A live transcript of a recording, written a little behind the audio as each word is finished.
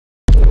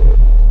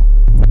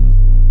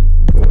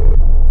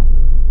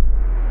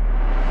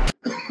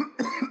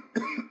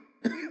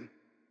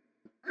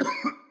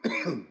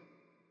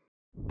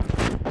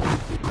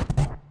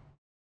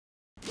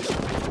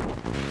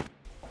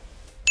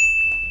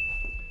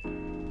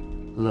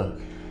Look,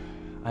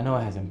 I know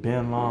it hasn't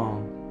been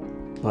long,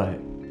 but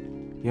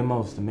you're the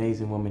most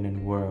amazing woman in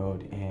the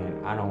world,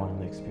 and I don't want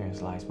to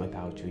experience life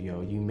without you,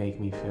 yo. You make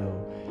me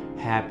feel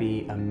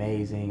happy,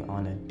 amazing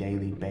on a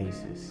daily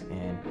basis,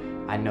 and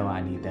I know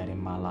I need that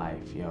in my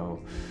life, yo.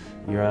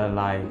 You're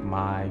like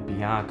my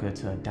Bianca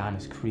to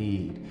Adonis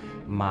Creed,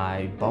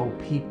 my Bo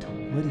Peep to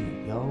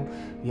Woody, yo.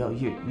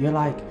 You're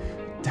like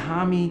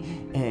Tommy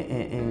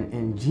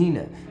and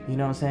Gina, you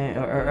know what I'm saying?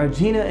 Or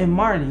Gina and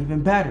Martin,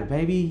 even better,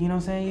 baby. You know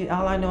what I'm saying?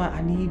 All I know,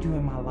 I need you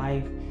in my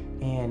life,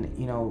 and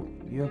you know,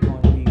 you're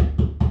going to be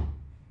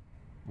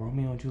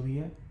Romeo and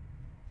Juliet?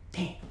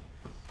 Damn.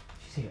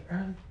 She said it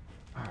early?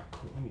 Alright,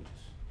 cool. Let me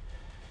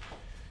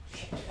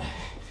just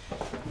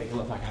make it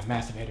look like I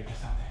masturbated or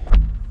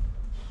something.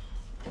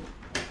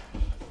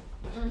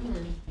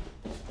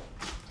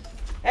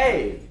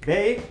 Hey,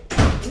 babe.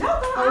 No,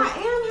 girl, I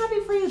am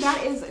happy for you.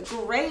 That is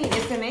great.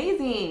 It's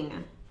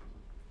amazing.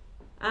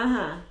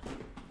 Okay.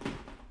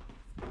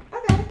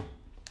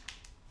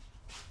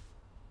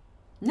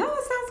 No,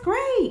 it sounds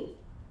great.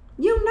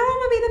 You know I'm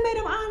gonna be the maid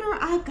of honor.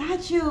 I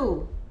got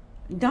you.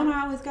 Don't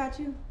I always got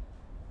you?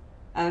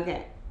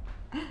 Okay.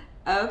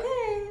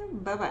 Okay.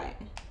 Bye-bye.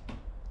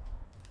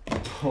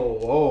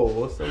 Oh,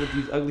 what's up with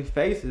these ugly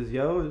faces,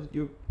 yo?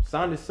 You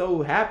sounded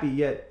so happy,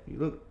 yet you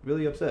look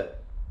really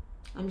upset.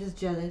 I'm just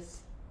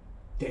jealous.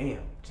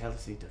 Damn,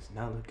 jealousy does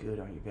not look good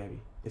on you, baby.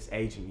 It's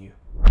aging you.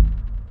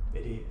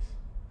 It is.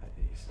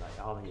 It's like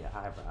all in your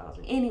eyebrows.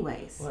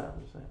 Anyways. What?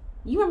 I'm saying.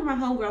 You remember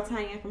my homegirl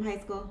Tanya from high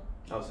school?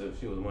 Oh, so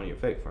she was one of your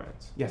fake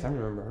friends. Yes, I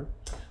remember her.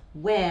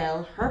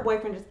 Well, her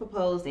boyfriend just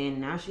proposed and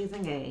now she's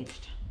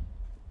engaged.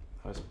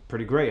 That's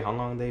pretty great. How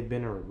long have they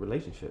been in a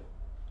relationship?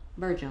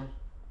 Virgil,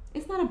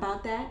 it's not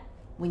about that.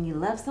 When you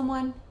love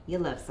someone, you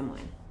love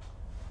someone.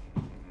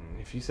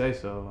 If you say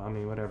so, I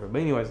mean, whatever. But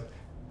anyways,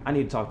 I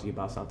need to talk to you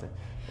about something.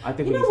 I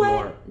think You we know need some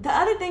what? more. The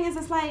other thing is,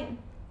 it's like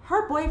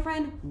her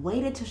boyfriend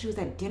waited till she was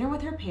at dinner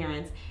with her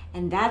parents,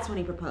 and that's when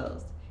he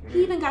proposed.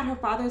 He even got her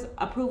father's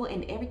approval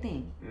and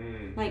everything.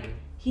 Like,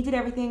 he did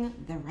everything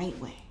the right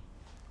way.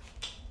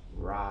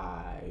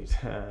 Right.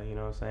 You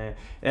know what I'm saying?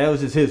 That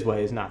was just his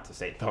way. It's not to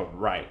say the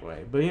right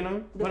way, but you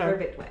know, The whatever.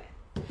 perfect way.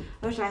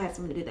 I wish I had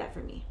someone to do that for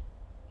me.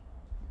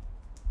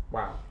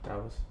 Wow, that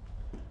was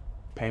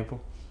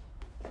painful.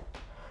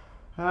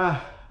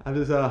 I'm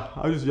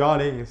just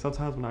yawning, and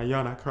sometimes when I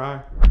yawn, I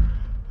cry.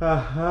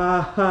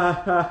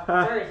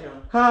 Virgil.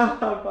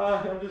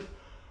 I'm just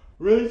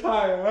really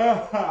tired.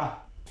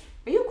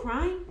 Are you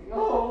crying?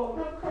 No, I'm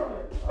not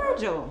crying.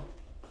 Virgil.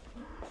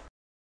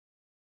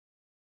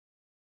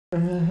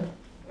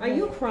 Are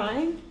you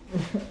crying?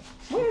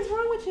 What is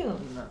wrong with you?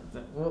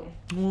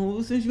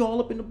 Well, since you all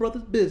up in the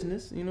brother's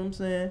business, you know what I'm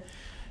saying?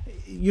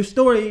 Your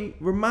story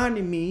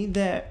reminded me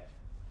that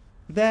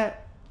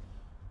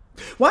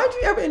why did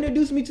you ever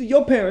introduce me to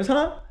your parents,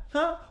 huh?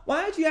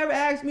 Why did you ever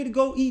ask me to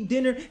go eat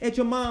dinner at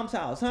your mom's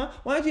house, huh?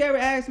 Why did you ever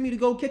ask me to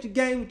go catch a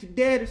game with your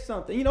dad or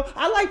something? You know,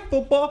 I like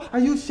football. Are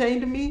you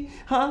ashamed of me,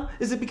 huh?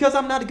 Is it because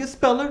I'm not a good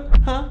speller,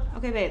 huh?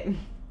 Okay, babe.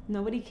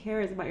 Nobody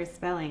cares about your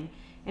spelling.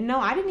 And no,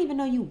 I didn't even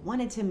know you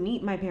wanted to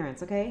meet my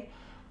parents, okay?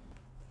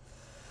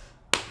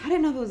 I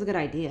didn't know if it was a good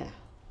idea.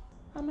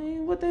 I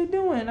mean, what they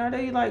doing? Are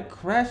they like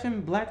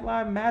crashing Black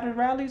Lives Matter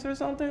rallies or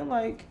something?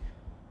 Like,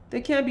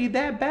 they can't be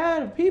that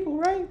bad of people,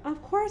 right?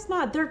 Of course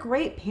not. They're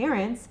great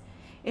parents.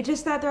 It's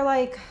just that they're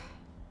like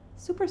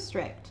super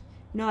strict.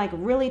 You know, like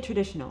really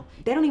traditional.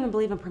 They don't even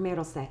believe in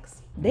premarital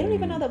sex. They don't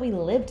even know that we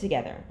live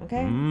together,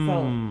 okay?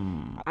 So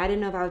I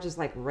didn't know if I was just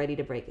like ready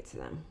to break it to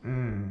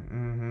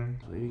them.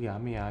 So you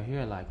got me out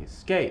here like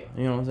escape.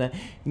 You know what I'm saying?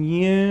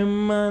 You're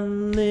my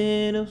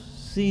little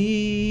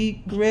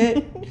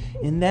secret,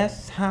 and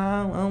that's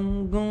how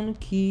I'm gonna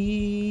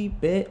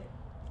keep it.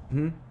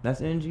 That's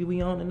the energy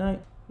we on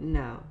tonight.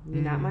 No,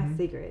 you're not my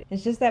secret.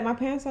 It's just that my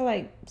parents are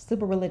like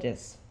super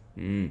religious.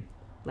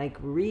 Like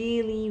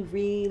really,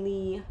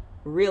 really,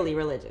 really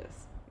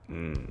religious.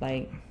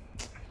 Like,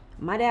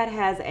 my dad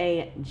has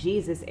a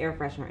Jesus air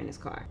freshener in his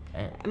car.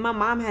 And my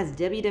mom has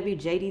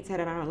WWJD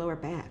tatted on her lower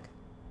back.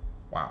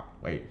 Wow,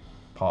 wait,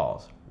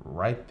 pause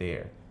right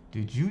there.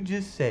 Did you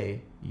just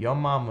say your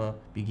mama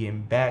be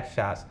getting back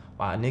shots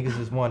while niggas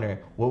is wondering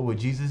what would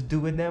Jesus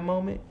do in that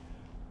moment?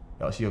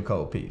 Yo, she a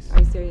cold piece. Are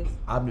you serious?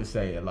 I'm just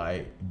saying,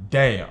 like,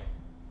 damn.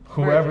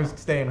 Whoever's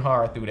staying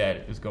hard through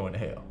that is going to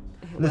hell.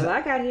 Well,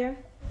 I got here.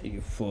 You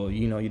fool.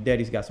 You know, your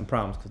daddy's got some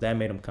problems because that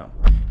made him come.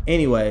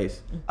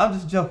 Anyways, I'm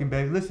just joking,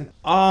 baby. Listen,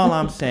 all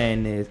I'm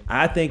saying is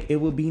I think it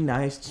would be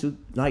nice to,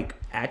 like,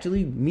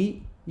 actually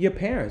meet your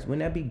parents. Wouldn't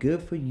that be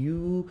good for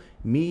you,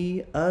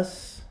 me,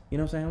 us? You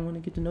know what I'm saying? I want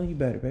to get to know you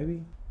better,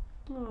 baby.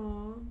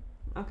 Aww.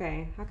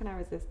 Okay, how can I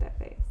resist that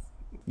face?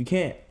 You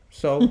can't.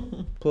 So,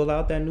 pull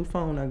out that new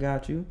phone I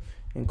got you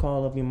and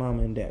call up your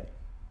mama and daddy.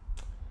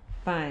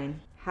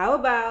 Fine. How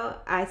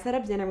about I set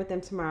up dinner with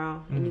them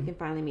tomorrow and you can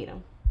finally meet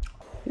them?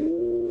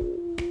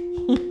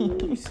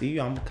 You see,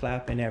 I'm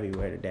clapping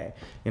everywhere today.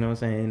 You know what I'm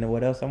saying? And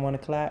what else I want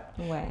to clap?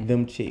 What?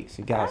 Them cheeks.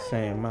 You got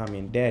saying mommy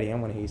and daddy. I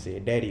want to hear you say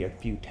daddy a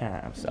few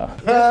times. So.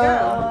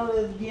 Let's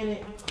Let's get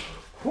it.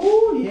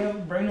 Ooh, yeah,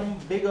 bring them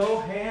big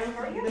old hams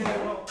right there.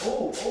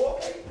 Oh,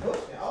 okay.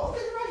 Oh,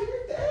 it's right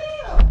here.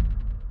 Damn.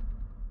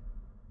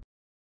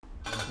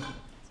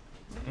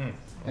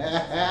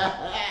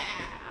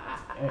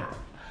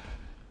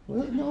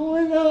 What's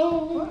going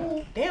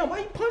on? Damn, why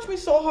you punch me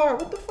so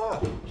hard? What the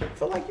fuck?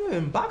 Feel like you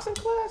in boxing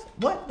class?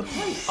 What? The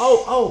plate?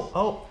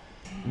 Oh.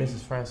 Mrs.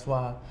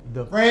 Francois.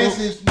 The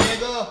Francis,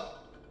 nigga.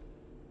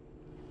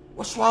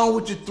 What's wrong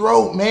with your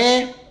throat,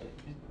 man?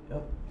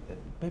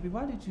 Baby,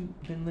 why did you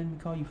been letting me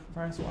call you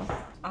Francois?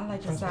 I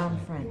like to sound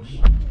French.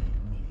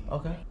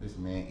 Okay.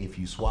 Listen, man, if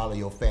you swallow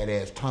your fat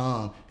ass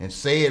tongue and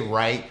say it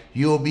right,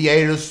 you'll be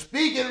able to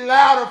speak it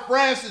louder,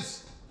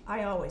 Francis.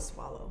 I always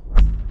swallow.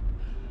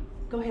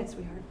 Go ahead,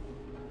 sweetheart.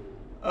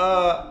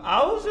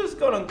 I was just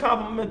gonna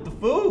compliment the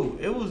food.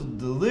 It was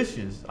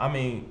delicious. I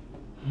mean,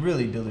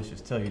 really delicious,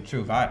 to tell you the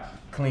truth. I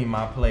cleaned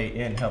my plate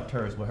and helped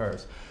hers with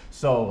hers.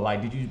 So,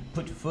 like, did you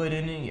put your foot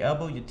in it, your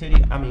elbow, your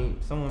titty? I mean,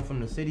 someone from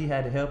the city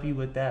had to help you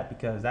with that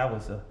because that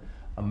was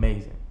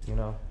amazing, you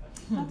know?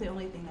 Not the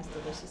only thing that's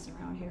delicious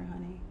around here,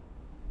 honey.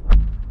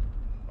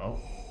 Oh.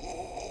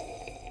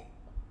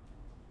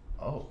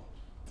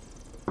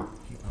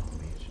 Keep on,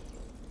 bitch.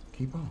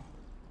 Keep on.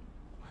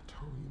 I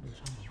told you, bitch.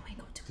 You ain't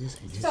gonna do This.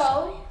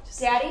 So,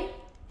 Daddy,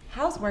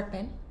 how's work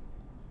been?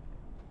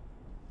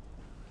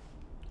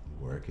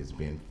 Work has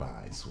been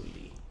fine,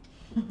 sweetie.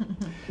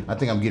 I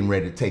think I'm getting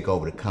ready to take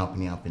over the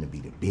company. I'm finna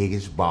be the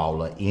biggest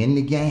baller in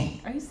the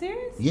game. Are you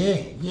serious?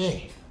 Yeah.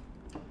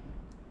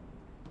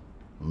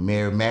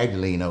 Mary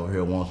Magdalene over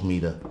here wants me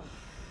to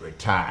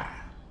retire.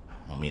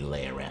 Want me to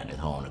lay around at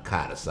home on a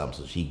cot or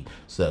something so she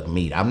suck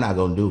meat. I'm not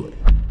gonna do it.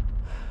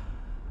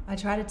 I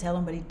try to tell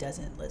him, but he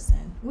doesn't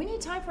listen. We need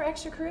time for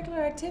extracurricular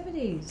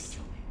activities.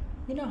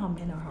 You know how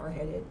men are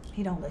hard-headed.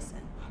 He don't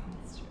listen.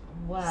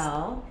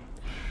 Well,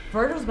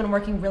 Virgil's been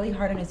working really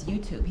hard on his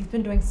YouTube. He's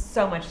been doing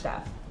so much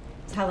stuff.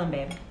 Tell him,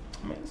 babe.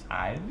 I mean, it's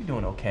alright. We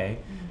doing okay.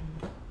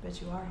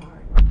 But you are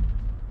hard.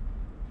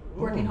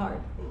 Working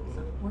hard.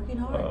 Working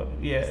hard.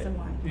 Yeah. Some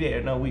why. Yeah,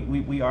 no,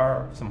 we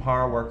are some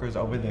hard workers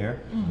over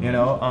there. Mm-hmm. You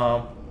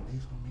know,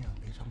 Please hold me up,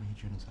 bitch. I'm gonna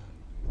hit you in the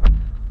side.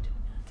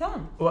 Tell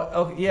him. well,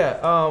 okay,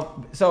 yeah.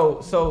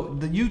 So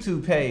the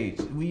YouTube page,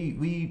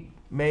 we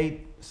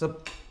made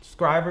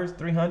subscribers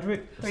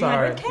 300.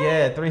 300K?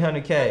 Yeah,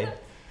 300K.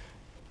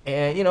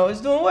 And you know,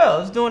 it's doing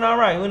well. It's doing all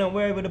right.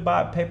 We're able to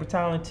buy paper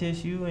towel and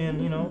tissue,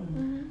 and you know.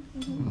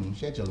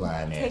 Shut your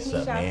lying Take ass me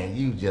up,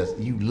 man.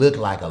 shopping. You look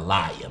like a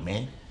liar,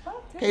 man.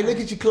 Okay, look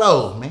at your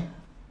clothes, man.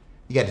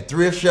 You got the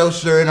thrift show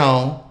shirt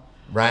on,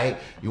 right?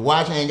 Your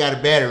watch ain't got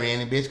a battery in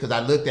it, bitch, because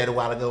I looked at it a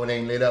while ago and it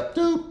ain't lit up.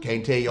 Doop.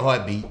 Can't tell your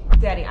heartbeat.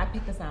 Daddy, I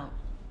picked this out.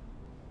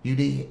 You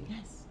did?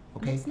 Yes.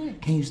 Okay. Last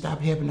night. Can you stop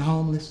helping the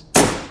homeless?